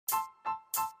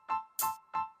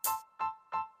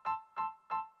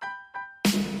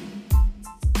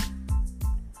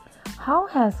How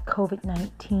has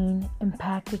COVID-19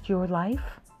 impacted your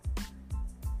life?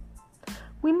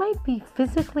 We might be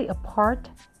physically apart,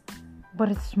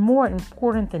 but it's more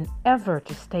important than ever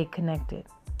to stay connected.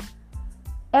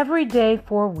 Every day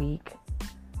for a week,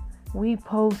 we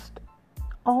post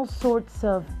all sorts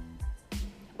of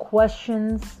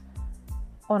questions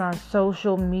on our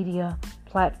social media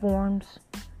platforms,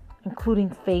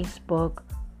 including Facebook,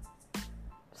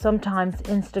 sometimes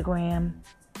Instagram,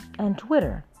 and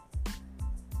Twitter.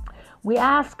 We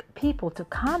ask people to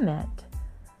comment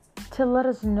to let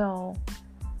us know,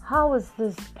 how is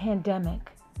this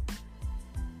pandemic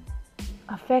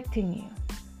affecting you,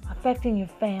 affecting your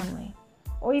family,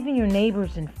 or even your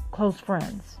neighbors and close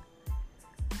friends.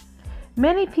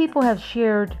 Many people have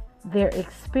shared their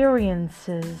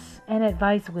experiences and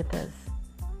advice with us.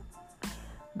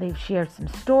 They've shared some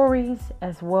stories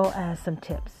as well as some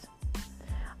tips.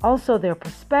 Also their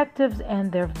perspectives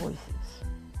and their voices.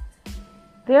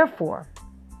 Therefore,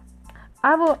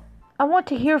 I want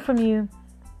to hear from you,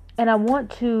 and I want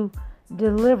to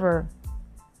deliver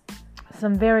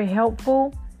some very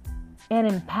helpful and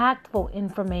impactful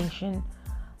information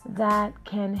that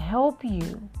can help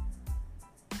you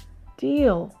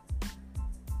deal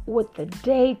with the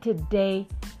day-to-day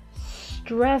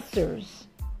stressors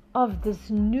of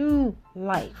this new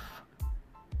life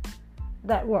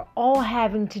that we're all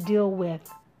having to deal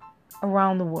with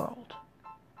around the world.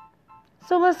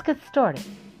 So let's get started.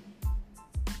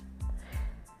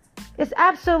 It's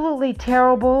absolutely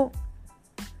terrible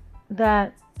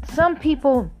that some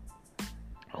people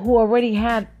who already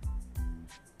had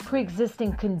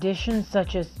pre-existing conditions,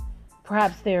 such as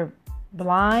perhaps they're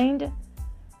blind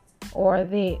or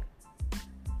they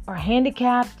are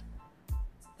handicapped,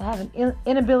 they have an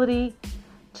inability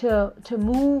to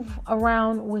move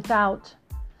around without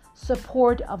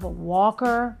support of a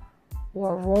walker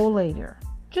or a rollator.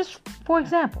 Just for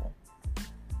example,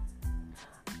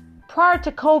 prior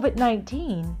to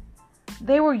COVID-19,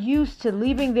 they were used to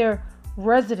leaving their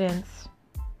residence,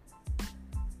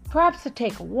 perhaps to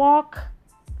take a walk,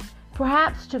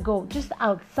 perhaps to go just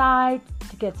outside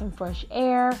to get some fresh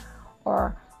air,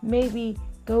 or maybe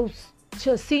go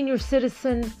to a senior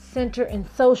citizen center and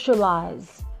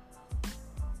socialize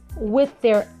with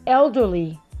their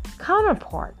elderly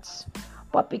counterparts.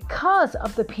 But because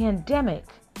of the pandemic,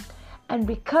 and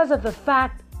because of the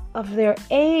fact of their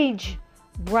age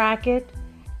bracket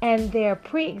and their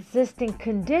pre-existing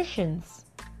conditions,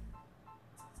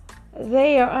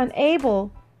 they are unable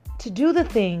to do the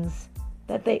things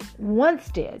that they once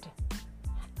did.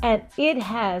 And it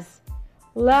has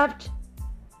left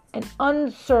an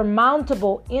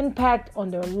unsurmountable impact on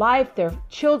their life, their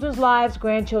children's lives,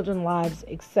 grandchildren's lives,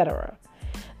 etc.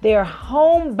 They are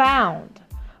homebound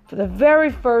for the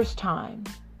very first time.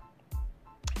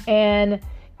 And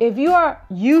if you are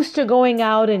used to going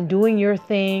out and doing your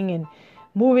thing and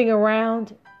moving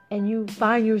around, and you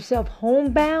find yourself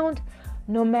homebound,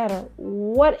 no matter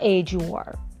what age you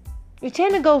are, you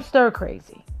tend to go stir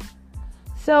crazy.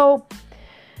 So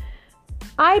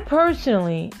I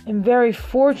personally am very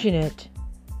fortunate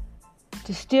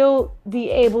to still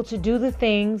be able to do the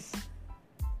things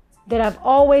that I've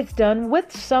always done,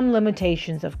 with some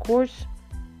limitations, of course.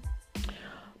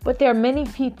 But there are many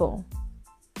people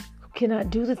who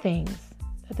cannot do the things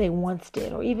that they once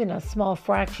did, or even a small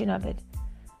fraction of it,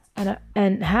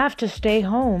 and have to stay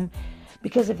home,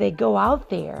 because if they go out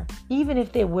there, even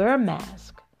if they wear a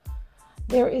mask,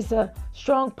 there is a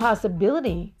strong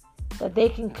possibility that they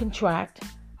can contract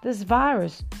this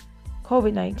virus,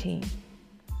 COVID-19.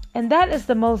 And that is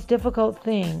the most difficult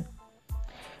thing.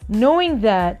 Knowing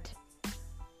that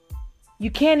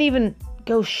you can't even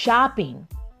go shopping,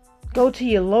 go to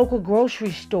your local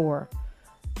grocery store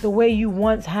the way you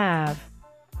once have.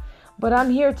 But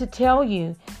I'm here to tell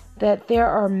you that there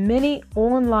are many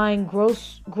online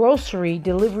grocery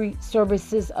delivery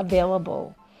services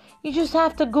available. You just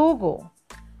have to Google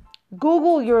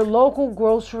your local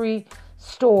grocery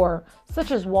store,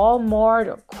 such as Walmart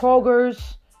or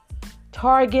Kroger's,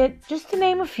 Target, just to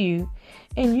name a few,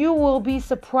 and you will be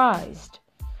surprised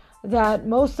that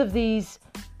most of these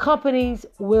companies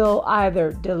will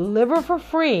either deliver for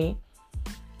free,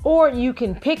 or you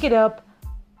can pick it up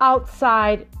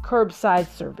outside curbside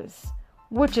service,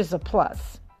 which is a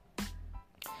plus.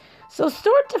 So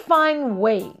start to find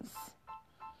ways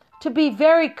to be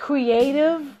very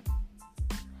creative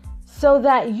so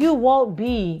that you won't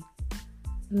be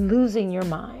losing your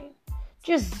mind,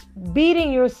 just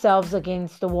beating yourselves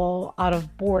against the wall out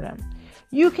of boredom.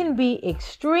 You can be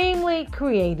extremely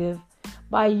creative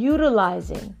by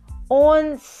utilizing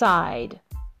online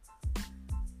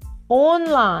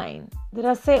Did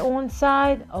I say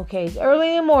on-site? Okay, it's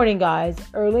early in the morning, guys.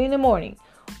 Early in the morning.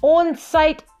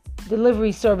 On-site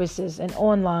delivery services and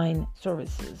online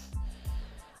services.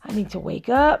 I need to wake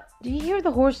up. Do you hear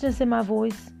the hoarseness in my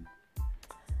voice?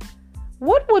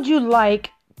 What would you like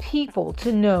people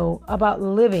to know about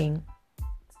living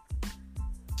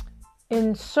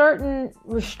in certain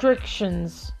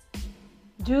restrictions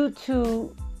due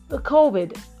to the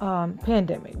COVID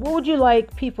pandemic? What would you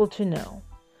like people to know?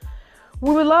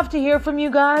 We would love to hear from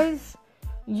you guys.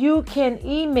 You can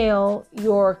email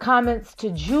your comments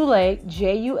to Jula,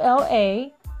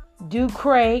 Jula,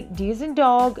 Ducre, D as in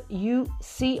dog,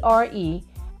 UCRE,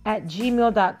 at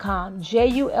gmail.com.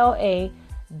 Jula,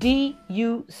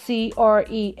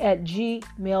 DUCRE at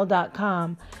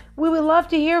gmail.com. We would love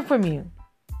to hear from you.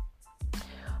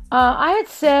 I had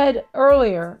said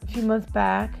earlier, a few months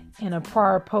back in a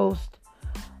prior post,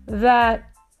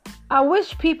 that I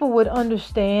wish people would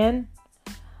understand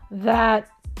that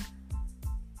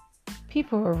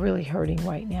people are really hurting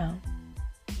right now.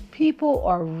 People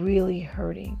are really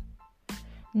hurting.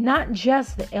 Not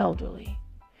just the elderly,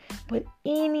 but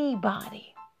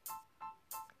anybody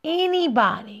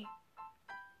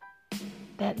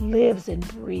that lives and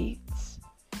breathes.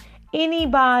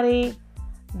 Anybody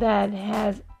that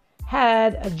has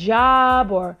had a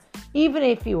job, or even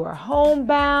if you are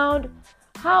homebound.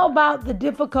 How about the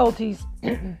difficulties,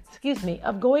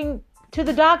 of going to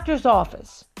the doctor's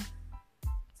office?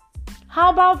 How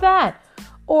about that?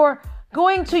 Or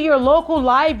going to your local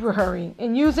library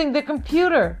and using the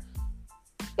computer.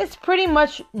 It's pretty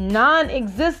much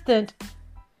non-existent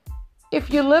if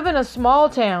you live in a small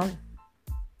town.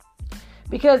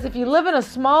 Because if you live in a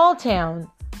small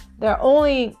town, there are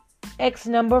only X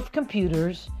number of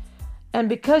computers. And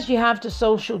because you have to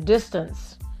social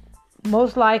distance,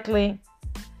 most likely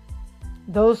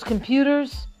those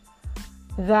computers,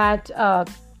 that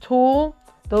tool,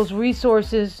 those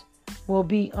resources will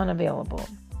be unavailable.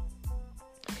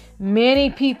 Many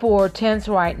people are tense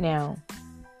right now.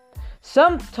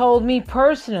 Some told me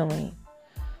personally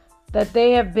that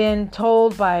they have been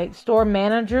told by store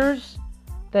managers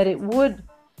that it would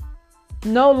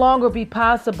no longer be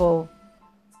possible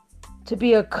to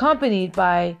be accompanied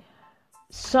by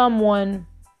someone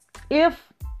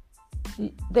if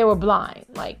they were blind.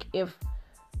 Like if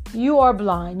you are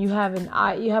blind, you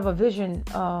have a vision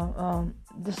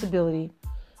disability.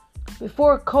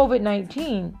 Before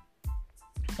COVID-19,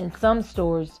 in some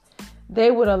stores, they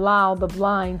would allow the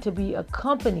blind to be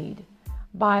accompanied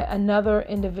by another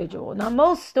individual. Now,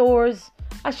 most stores,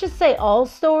 I should say all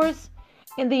stores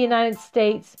in the United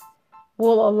States,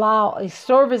 will allow a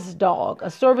service dog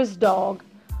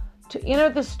to enter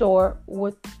the store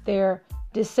with their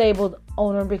disabled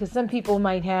owner, because some people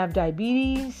might have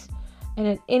diabetes, and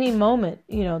at any moment,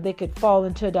 they could fall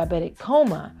into a diabetic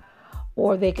coma,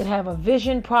 or they could have a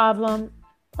vision problem.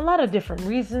 A lot of different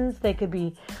reasons. They could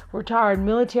be retired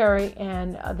military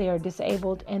and they are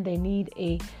disabled and they need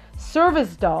a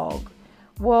service dog.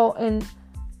 Well, in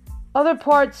other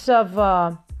parts of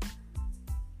the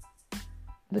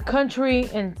country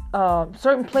and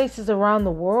certain places around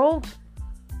the world,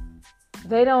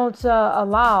 they don't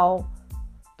allow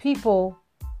people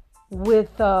with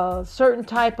certain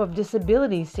type of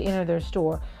disabilities to enter their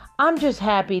store. I'm just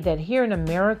happy that here in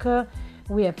America,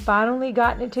 we have finally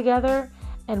gotten it together,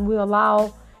 and we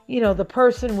allow, the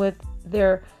person with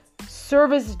their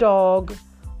service dog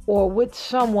or with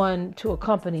someone to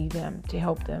accompany them to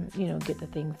help them, get the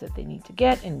things that they need to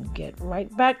get and get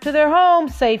right back to their home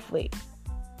safely.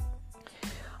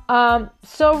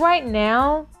 So right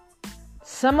now,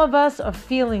 some of us are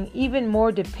feeling even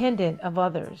more dependent of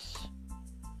others.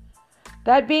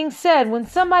 That being said, when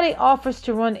somebody offers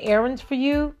to run errands for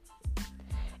you,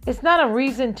 it's not a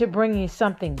reason to bring you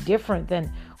something different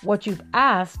than what you've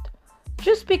asked.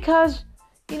 Just because,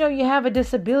 you have a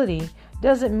disability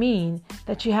doesn't mean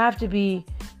that you have to be,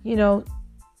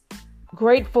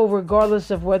 grateful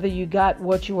regardless of whether you got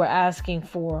what you were asking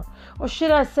for. Or should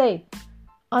I say,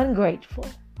 ungrateful.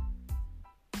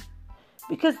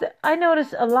 Because I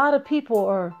notice a lot of people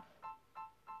are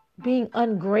being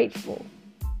ungrateful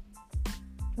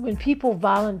when people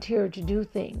volunteer to do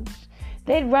things.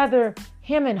 They'd rather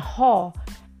hem and haw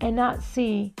and not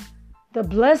see the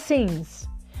blessings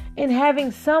in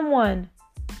having someone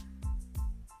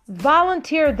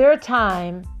volunteer their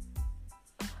time,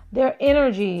 their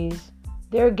energies,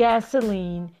 their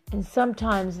gasoline, and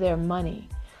sometimes their money.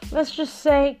 Let's just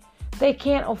say they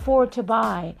can't afford to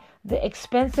buy the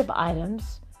expensive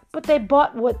items, but they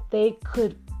bought what they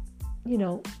could,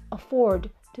 afford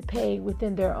to pay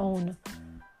within their own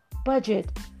budget.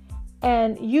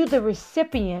 And you, the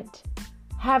recipient,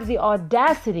 have the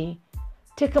audacity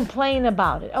to complain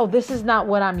about it. Oh, this is not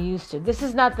what I'm used to. This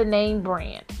is not the name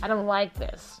brand. I don't like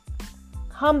this.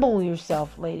 Humble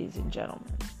yourself, ladies and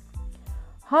gentlemen.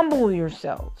 Humble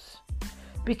yourselves.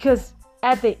 Because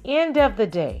at the end of the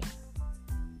day,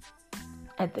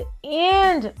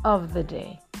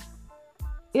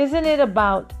 isn't it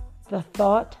about the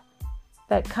thought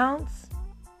that counts?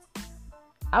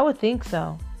 I would think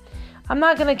so. I'm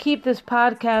not going to keep this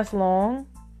podcast long.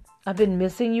 I've been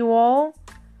missing you all.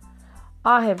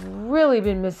 I have really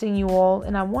been missing you all,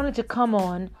 and I wanted to come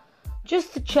on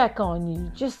just to check on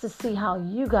you, just to see how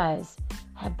you guys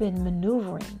have been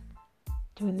maneuvering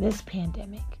during this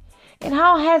pandemic, and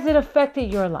how has it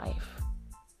affected your life?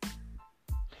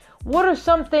 What are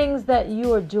some things that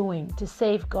you are doing to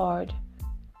safeguard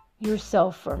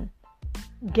yourself from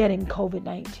getting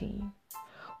COVID-19?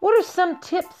 What are some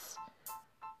tips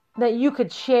that you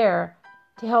could share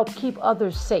to help keep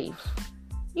others safe?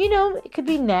 You know, it could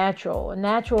be natural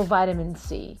vitamin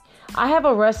C. I have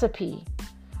a recipe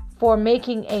for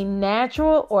making a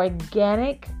natural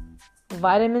organic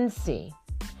vitamin C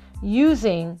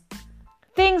using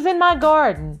things in my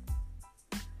garden,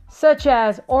 such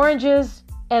as oranges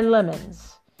and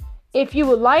lemons. If you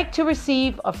would like to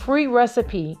receive a free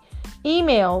recipe,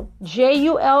 email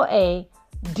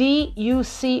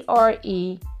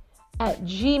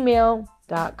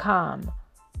juladducre@gmail.com.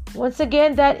 Once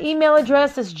again, that email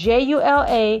address is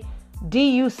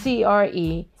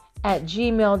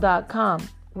juladducre@gmail.com.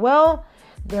 Well,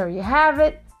 there you have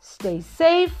it. Stay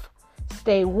safe,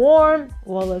 stay warm.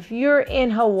 Well, if you're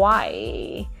in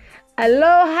Hawaii,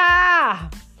 aloha!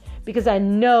 Because I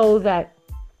know that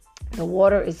the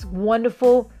water is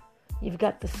wonderful. You've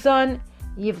got the sun,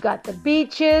 you've got the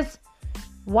beaches.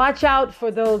 Watch out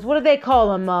for those, what do they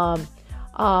call them?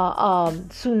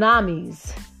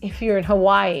 Tsunamis. If you're in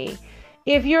Hawaii.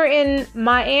 If you're in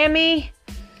Miami,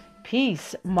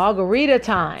 peace, margarita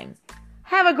time.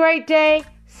 Have a great day.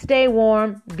 Stay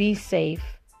warm, be safe,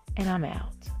 and I'm out.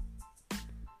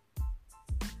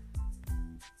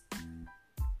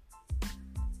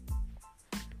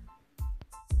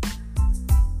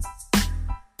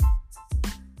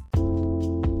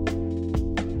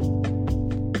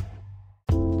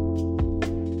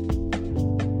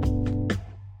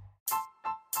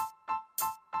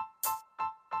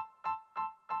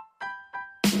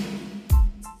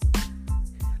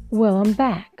 Well, I'm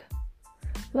back.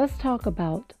 Let's talk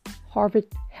about Harvard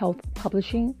Health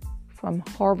Publishing from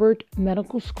Harvard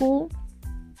Medical School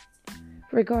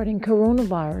regarding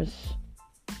coronavirus.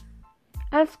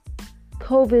 As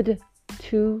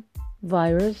COVID-2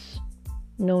 virus,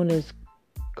 known as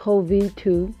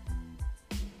COVID-2,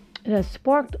 it has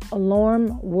sparked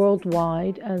alarm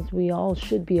worldwide, as we all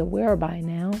should be aware by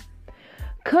now.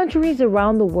 Countries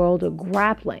around the world are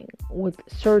grappling with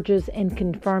surges in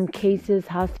confirmed cases,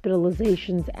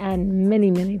 hospitalizations, and many,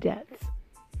 many deaths.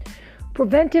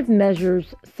 Preventive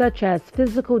measures such as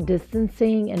physical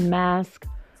distancing and masks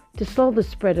to slow the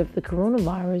spread of the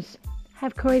coronavirus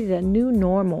have created a new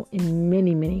normal in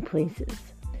many, many places.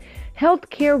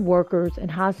 Healthcare workers and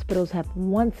hospitals have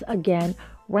once again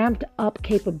ramped up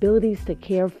capabilities to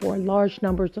care for large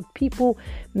numbers of people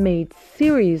made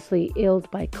seriously ill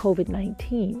by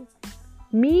COVID-19.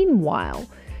 Meanwhile,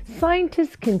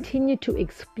 scientists continue to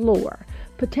explore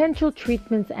potential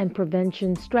treatments and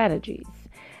prevention strategies.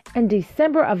 In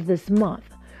December of this month,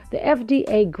 the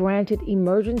FDA granted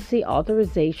emergency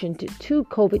authorization to 2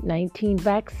 COVID-19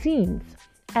 vaccines.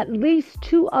 At least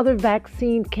 2 other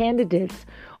vaccine candidates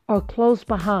are close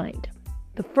behind.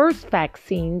 The first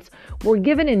vaccines were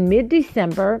given in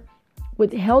mid-December,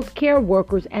 with healthcare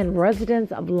workers and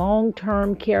residents of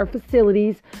long-term care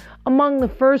facilities among the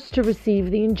first to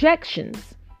receive the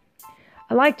injections.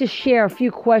 I'd like to share a few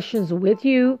questions with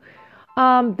you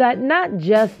that not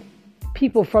just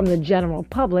people from the general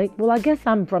public, well, I guess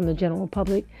I'm from the general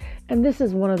public, and this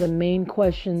is one of the main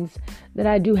questions that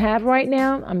I do have right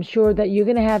now. I'm sure that you're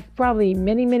going to have probably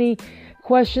many, many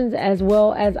questions as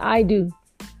well as I do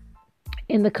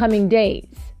in the coming days.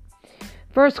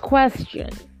 First question.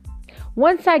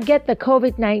 Once I get the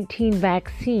COVID-19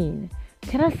 vaccine,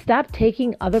 can I stop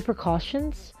taking other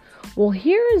precautions? Well,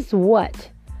 here's what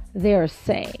they're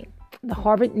saying. The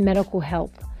Harvard Medical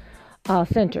Health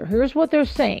Center. Here's what they're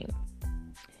saying.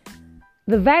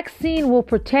 The vaccine will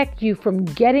protect you from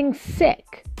getting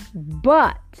sick,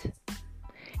 but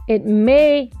it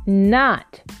may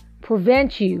not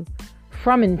prevent you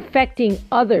from infecting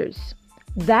others.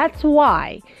 That's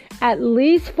why, at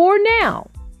least for now,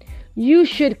 you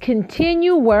should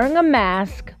continue wearing a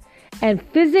mask and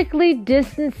physically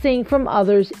distancing from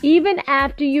others even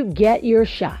after you get your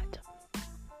shot.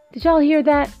 Did y'all hear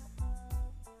that?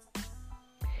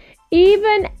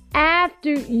 Even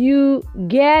after you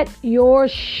get your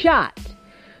shot,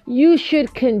 you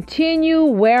should continue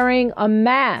wearing a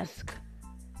mask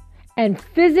and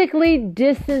physically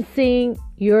distancing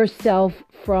yourself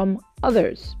from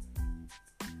others.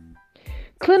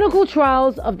 Clinical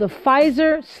trials of the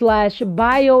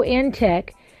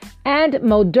Pfizer/BioNTech and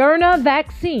Moderna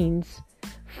vaccines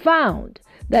found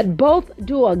that both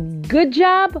do a good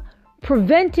job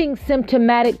preventing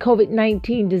symptomatic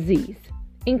COVID-19 disease,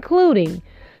 including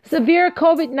severe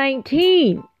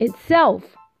COVID-19 itself.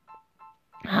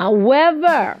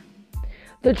 However,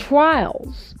 the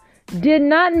trials did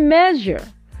not measure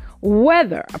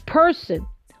whether a person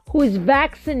who is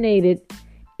vaccinated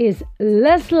is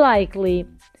less likely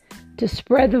to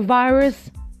spread the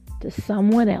virus to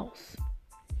someone else.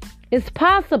 It's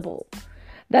possible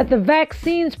that the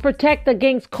vaccines protect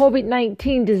against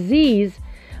COVID-19 disease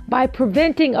by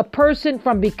preventing a person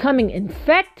from becoming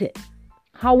infected.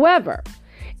 However,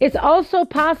 it's also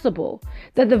possible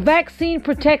that the vaccine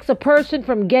protects a person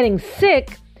from getting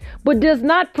sick, but does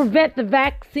not prevent the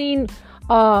vaccine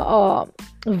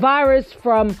virus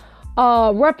from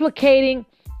replicating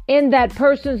in that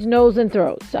person's nose and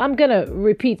throat. So I'm going to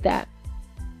repeat that.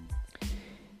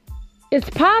 It's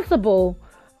possible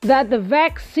that the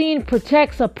vaccine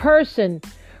protects a person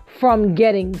from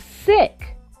getting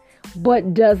sick,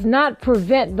 but does not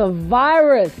prevent the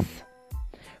virus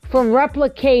from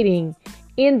replicating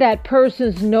in that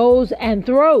person's nose and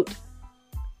throat.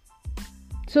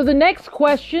 So the next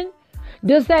question,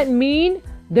 does that mean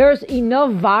there's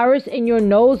enough virus in your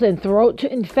nose and throat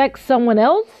to infect someone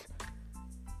else?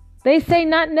 They say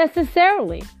not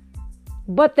necessarily,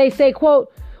 but they say,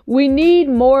 quote, we need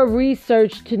more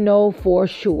research to know for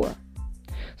sure.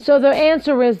 So the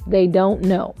answer is they don't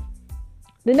know.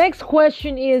 The next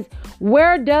question is,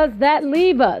 where does that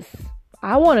leave us?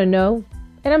 I want to know,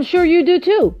 and I'm sure you do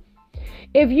too.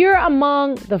 If you're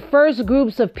among the first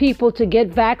groups of people to get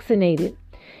vaccinated,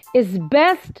 it's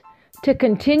best to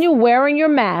continue wearing your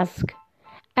mask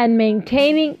and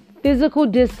maintaining physical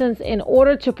distance in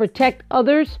order to protect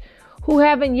others who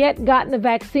haven't yet gotten the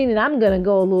vaccine. And I'm going to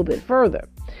go a little bit further.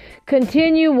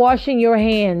 Continue washing your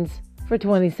hands for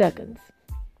 20 seconds.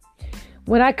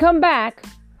 When I come back,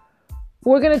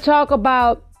 we're going to talk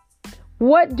about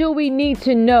what do we need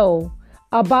to know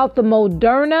about the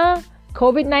Moderna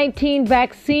COVID-19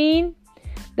 vaccine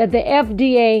that the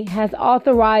FDA has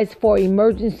authorized for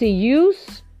emergency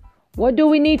use. What do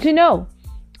we need to know?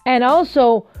 And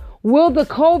also, will the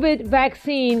COVID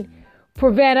vaccine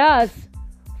prevent us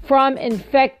from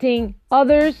infecting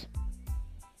others?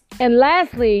 And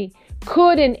lastly,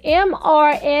 could an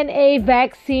mRNA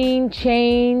vaccine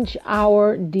change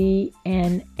our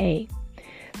DNA?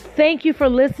 Thank you for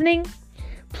listening.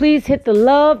 Please hit the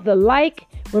love, the like.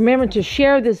 Remember to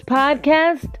share this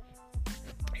podcast.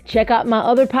 Check out my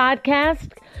other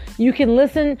podcast. You can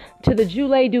listen to the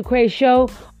Julie Ducre Show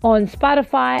on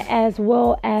Spotify as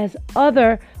well as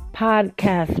other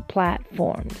podcast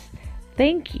platforms.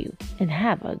 Thank you and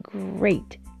have a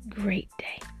great, great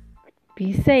day.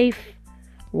 Be safe.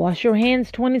 Wash your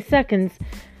hands 20 seconds.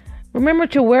 Remember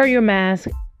to wear your mask